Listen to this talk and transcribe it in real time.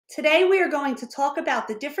Today we are going to talk about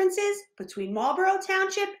the differences between Marlboro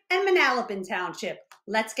Township and Manalapan Township.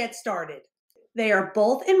 Let's get started. They are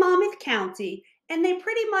both in Monmouth County and they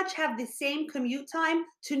pretty much have the same commute time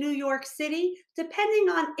to New York City depending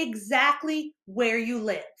on exactly where you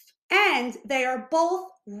live. And they are both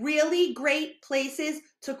really great places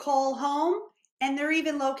to call home, and they're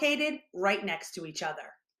even located right next to each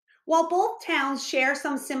other. While both towns share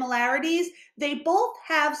some similarities, they both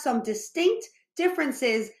have some distinct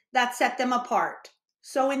differences that set them apart.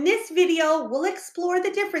 So in this video, we'll explore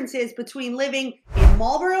the differences between living in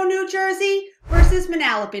Marlboro, New Jersey versus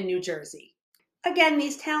Manalapan, New Jersey. Again,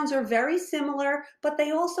 these towns are very similar, but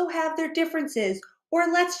they also have their differences,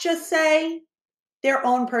 or let's just say, their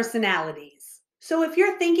own personalities. So if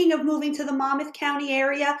you're thinking of moving to the Monmouth County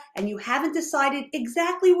area and you haven't decided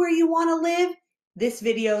exactly where you want to live, this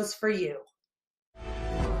video's for you.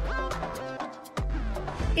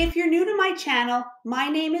 If you're new to my channel, my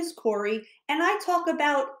name is Cori, and I talk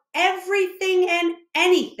about everything and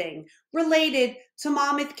anything related to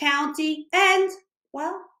Monmouth County and,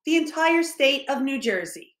 well, the entire state of New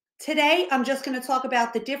Jersey. Today, I'm just going to talk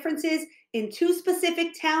about the differences in two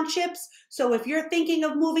specific townships, so if you're thinking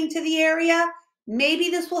of moving to the area, maybe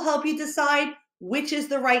this will help you decide which is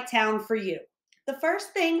the right town for you. The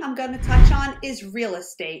first thing I'm going to touch on is real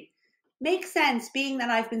estate. Makes sense, being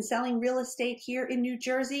that I've been selling real estate here in New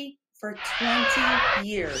Jersey for 20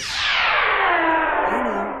 years. I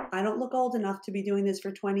know, I don't look old enough to be doing this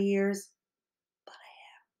for 20 years, but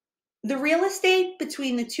I am. The real estate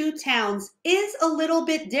between the two towns is a little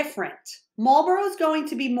bit different. Marlboro is going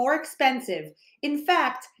to be more expensive. In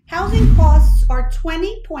fact, housing costs are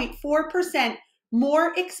 20.4%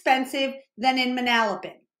 more expensive than in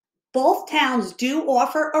Manalapan. Both towns do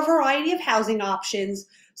offer a variety of housing options,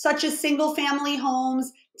 such as single-family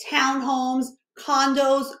homes, townhomes,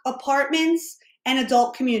 condos, apartments, and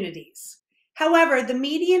adult communities. However, the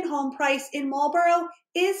median home price in Marlboro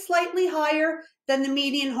is slightly higher than the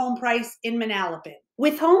median home price in Manalapan,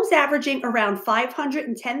 with homes averaging around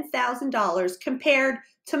 $510,000 compared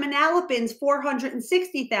to Manalapan's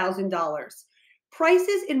 $460,000.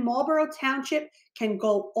 Prices in Marlboro Township can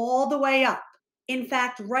go all the way up. In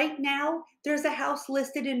fact, right now, there's a house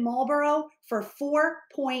listed in Marlboro for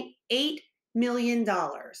 $4.8 million.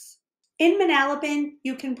 In Manalapan,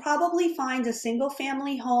 you can probably find a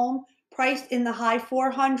single-family home priced in the high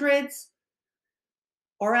 400s,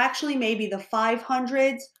 or actually maybe the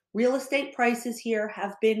 500s. Real estate prices here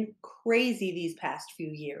have been crazy these past few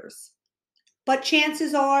years. But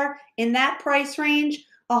chances are, in that price range,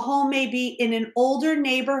 a home may be in an older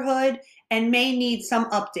neighborhood and may need some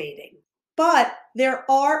updating. But there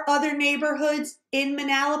are other neighborhoods in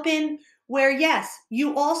Manalapan where, yes,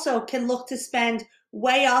 you also can look to spend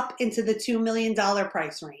way up into the $2 million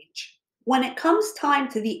price range. When it comes time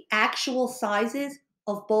to the actual sizes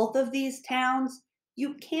of both of these towns,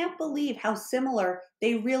 you can't believe how similar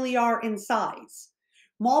they really are in size.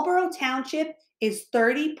 Marlboro Township is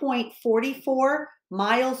 30.44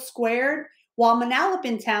 miles squared, while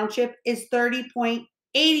Manalapan Township is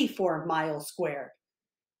 30.84 miles squared.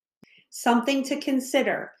 Something to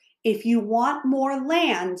consider: if you want more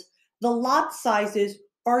land, the lot sizes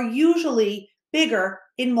are usually bigger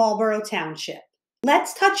in Marlboro Township.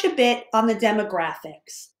 Let's touch a bit on the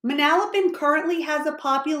demographics. Manalapan currently has a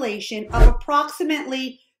population of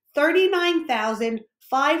approximately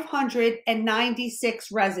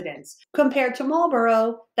 39,596 residents, compared to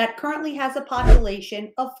Marlboro that currently has a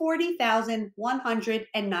population of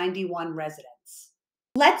 40,191 residents.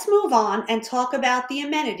 Let's move on and talk about the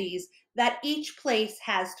amenities that each place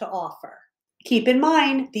has to offer. Keep in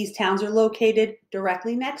mind, these towns are located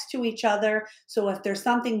directly next to each other, so if there's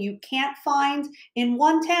something you can't find in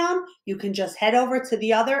one town, you can just head over to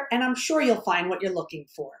the other, and I'm sure you'll find what you're looking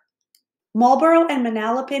for. Marlboro and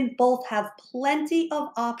Manalapan both have plenty of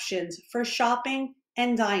options for shopping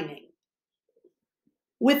and dining,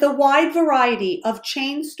 with a wide variety of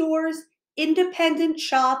chain stores, independent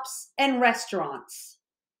shops, and restaurants.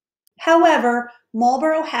 However,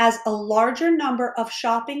 Marlboro has a larger number of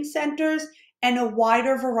shopping centers and a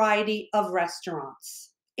wider variety of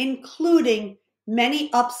restaurants, including many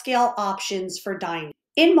upscale options for dining.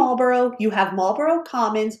 In Marlboro, you have Marlboro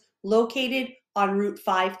Commons, located on Route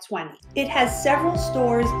 520. It has several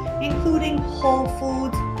stores, including Whole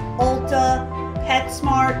Foods, Ulta,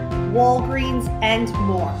 PetSmart, Walgreens, and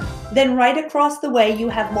more. Then right across the way, you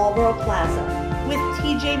have Marlboro Plaza, with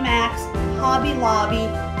TJ Maxx, Hobby Lobby,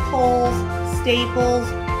 Kohl's, Staples,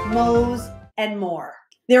 Moe's, and more.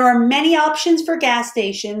 There are many options for gas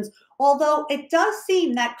stations, although it does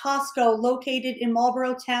seem that Costco, located in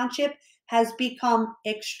Marlboro Township, has become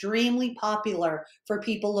extremely popular for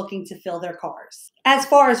people looking to fill their cars. As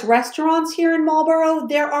far as restaurants here in Marlboro,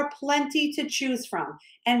 there are plenty to choose from.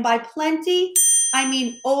 And by plenty, I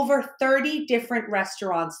mean over 30 different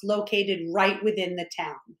restaurants located right within the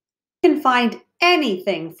town. You can find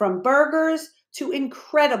anything from burgers to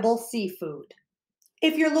incredible seafood.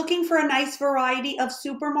 If you're looking for a nice variety of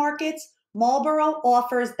supermarkets, Marlboro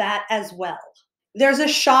offers that as well. There's a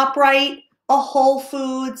ShopRite, a Whole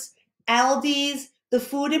Foods, Aldi's, the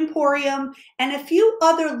Food Emporium, and a few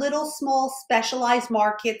other little small specialized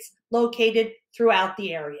markets located throughout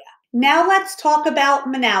the area. Now let's talk about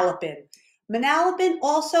Manalapan. Manalapan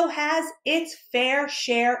also has its fair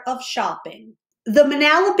share of shopping. The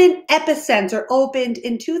Manalapan Epicenter opened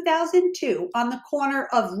in 2002 on the corner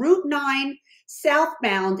of Route 9,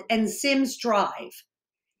 Southbound, and Sims Drive.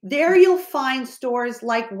 There you'll find stores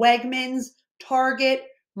like Wegmans, Target,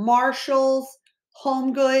 Marshalls,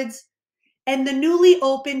 Home Goods, and the newly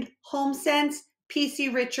opened HomeSense,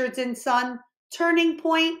 PC Richards & Son, Turning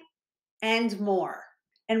Point, and more.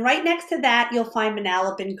 And right next to that, you'll find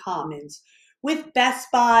Manalapan Commons with Best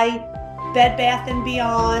Buy, Bed Bath &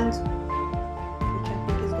 Beyond, which I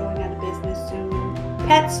think is going out of business soon,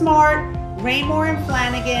 PetSmart, Raymore and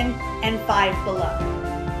Flanagan, and Five Below.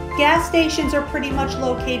 Gas stations are pretty much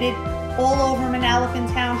located all over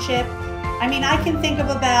Manalapan Township. I mean, I can think of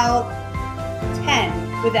about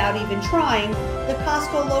 10 without even trying. The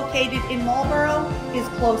Costco located in Marlboro is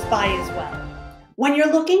close by as well. When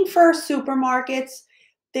you're looking for supermarkets,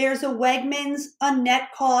 there's a Wegmans, a Net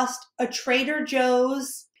Cost, a Trader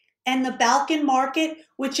Joe's, and the Balkan Market,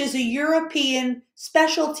 which is a European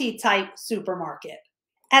specialty type supermarket.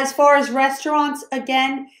 As far as restaurants,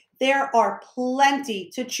 again, there are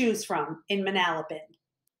plenty to choose from in Manalapan.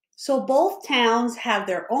 So both towns have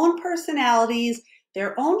their own personalities,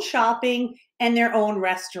 their own shopping, and their own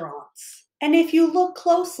restaurants. And if you look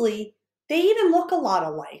closely, they even look a lot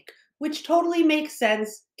alike, which totally makes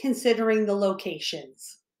sense considering the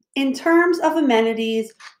locations. In terms of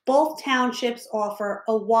amenities, both townships offer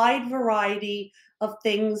a wide variety of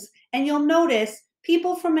things, and you'll notice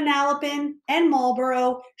people from Manalapan and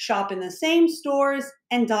Marlboro shop in the same stores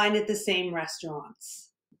and dine at the same restaurants.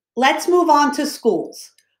 Let's move on to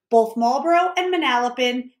schools. Both Marlboro and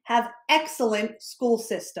Manalapan have excellent school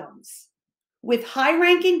systems, with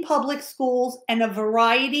high-ranking public schools and a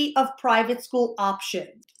variety of private school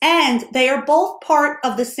options. And they are both part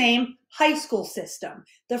of the same high school system,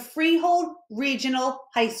 the Freehold Regional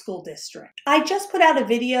High School District. I just put out a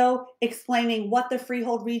video explaining what the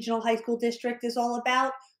Freehold Regional High School District is all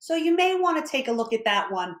about, so you may want to take a look at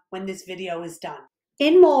that one when this video is done.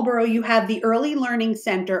 In Marlboro, you have the Early Learning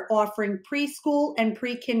Center offering preschool and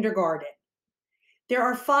pre-kindergarten. There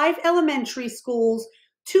are 5 elementary schools,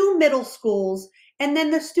 2 middle schools, and then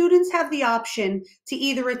the students have the option to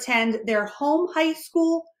either attend their home high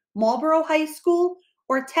school, Marlboro High School,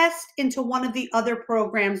 or test into one of the other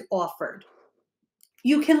programs offered.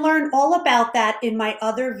 You can learn all about that in my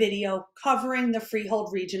other video covering the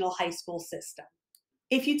Freehold Regional High School system.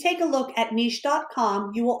 If you take a look at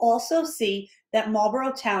niche.com, you will also see that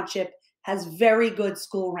Marlboro Township has very good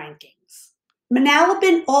school rankings.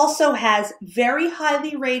 Manalapan also has very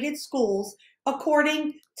highly rated schools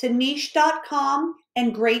according to niche.com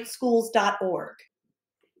and greatschools.org.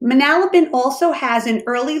 Manalapan also has an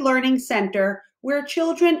early learning center where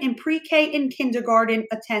children in pre-K and kindergarten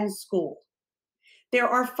attend school. There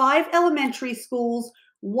are 5 elementary schools,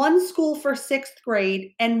 1 school for 6th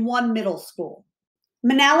grade, and 1 middle school.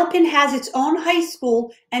 Manalapan has its own high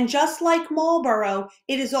school, and just like Marlboro,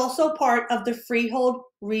 it is also part of the Freehold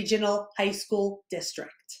Regional High School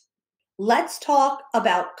District. Let's talk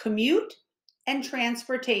about commute and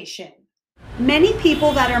transportation. Many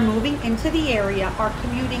people that are moving into the area are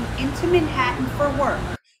commuting into Manhattan for work,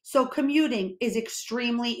 so commuting is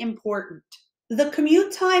extremely important. The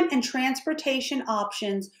commute time and transportation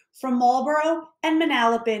options from Marlboro and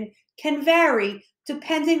Manalapan can vary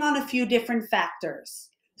depending on a few different factors,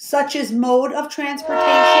 such as mode of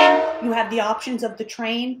transportation. You have the options of the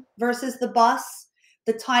train versus the bus,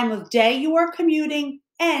 the time of day you are commuting,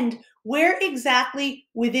 and where exactly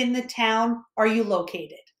within the town are you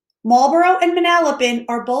located. Marlboro and Manalapan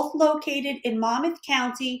are both located in Monmouth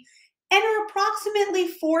County and are approximately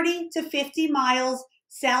 40 to 50 miles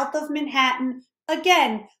south of Manhattan,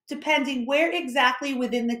 again, depending where exactly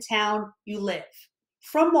within the town you live.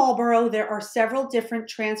 From Marlboro, there are several different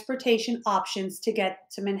transportation options to get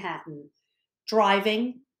to Manhattan.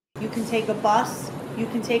 Driving, you can take a bus, you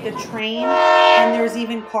can take a train, and there's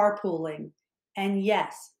even carpooling. And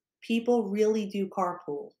yes, people really do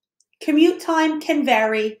carpool. Commute time can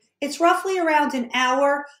vary. It's roughly around an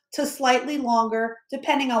hour to slightly longer,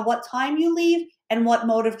 depending on what time you leave and what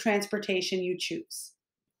mode of transportation you choose.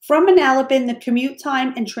 From Manalapan, the commute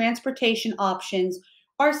time and transportation options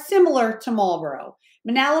are similar to Marlboro.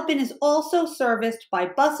 Manalapan is also serviced by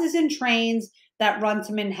buses and trains that run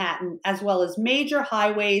to Manhattan, as well as major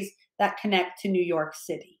highways that connect to New York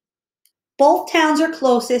City. Both towns are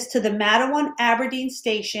closest to the Matawan Aberdeen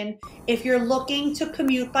station if you're looking to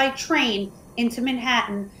commute by train into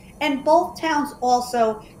Manhattan, and both towns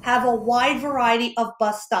also have a wide variety of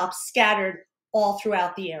bus stops scattered all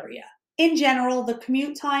throughout the area. In general, the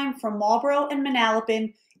commute time from Marlboro and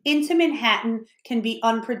Manalapan into Manhattan can be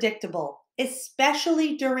unpredictable,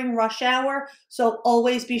 especially during rush hour, so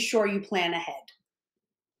always be sure you plan ahead.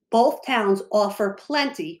 Both towns offer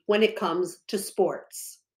plenty when it comes to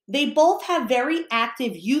sports. They both have very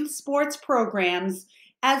active youth sports programs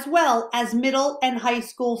as well as middle and high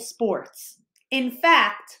school sports. In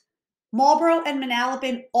fact, Marlboro and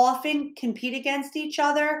Manalapan often compete against each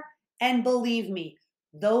other, and believe me,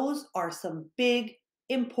 those are some big,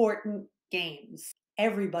 important games.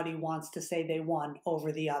 Everybody wants to say they won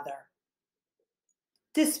over the other.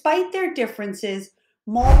 Despite their differences,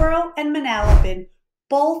 Marlboro and Manalapan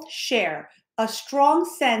both share a strong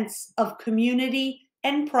sense of community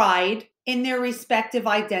and pride in their respective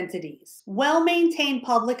identities. Well-maintained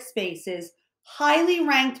public spaces, highly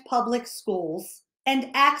ranked public schools, and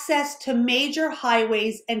access to major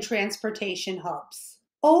highways and transportation hubs.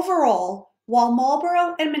 Overall, while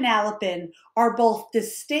Marlboro and Manalapan are both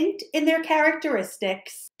distinct in their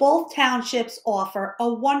characteristics, both townships offer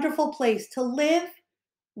a wonderful place to live,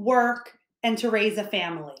 work, and to raise a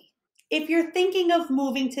family. If you're thinking of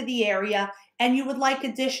moving to the area and you would like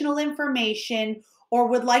additional information or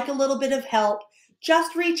would like a little bit of help,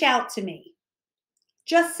 just reach out to me.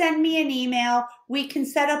 Just send me an email. We can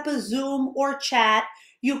set up a Zoom or chat.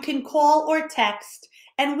 You can call or text,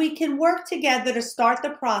 and we can work together to start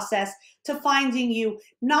the process to finding you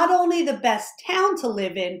not only the best town to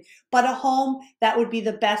live in, but a home that would be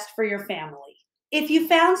the best for your family. If you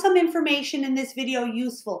found some information in this video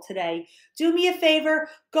useful today, do me a favor,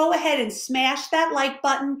 go ahead and smash that like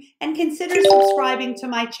button and consider subscribing to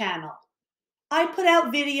my channel. I put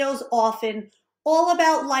out videos often all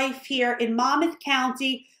about life here in Monmouth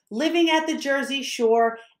County, living at the Jersey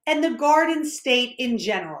Shore, and the Garden State in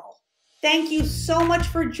general. Thank you so much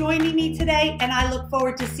for joining me today, and I look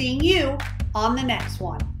forward to seeing you on the next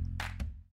one.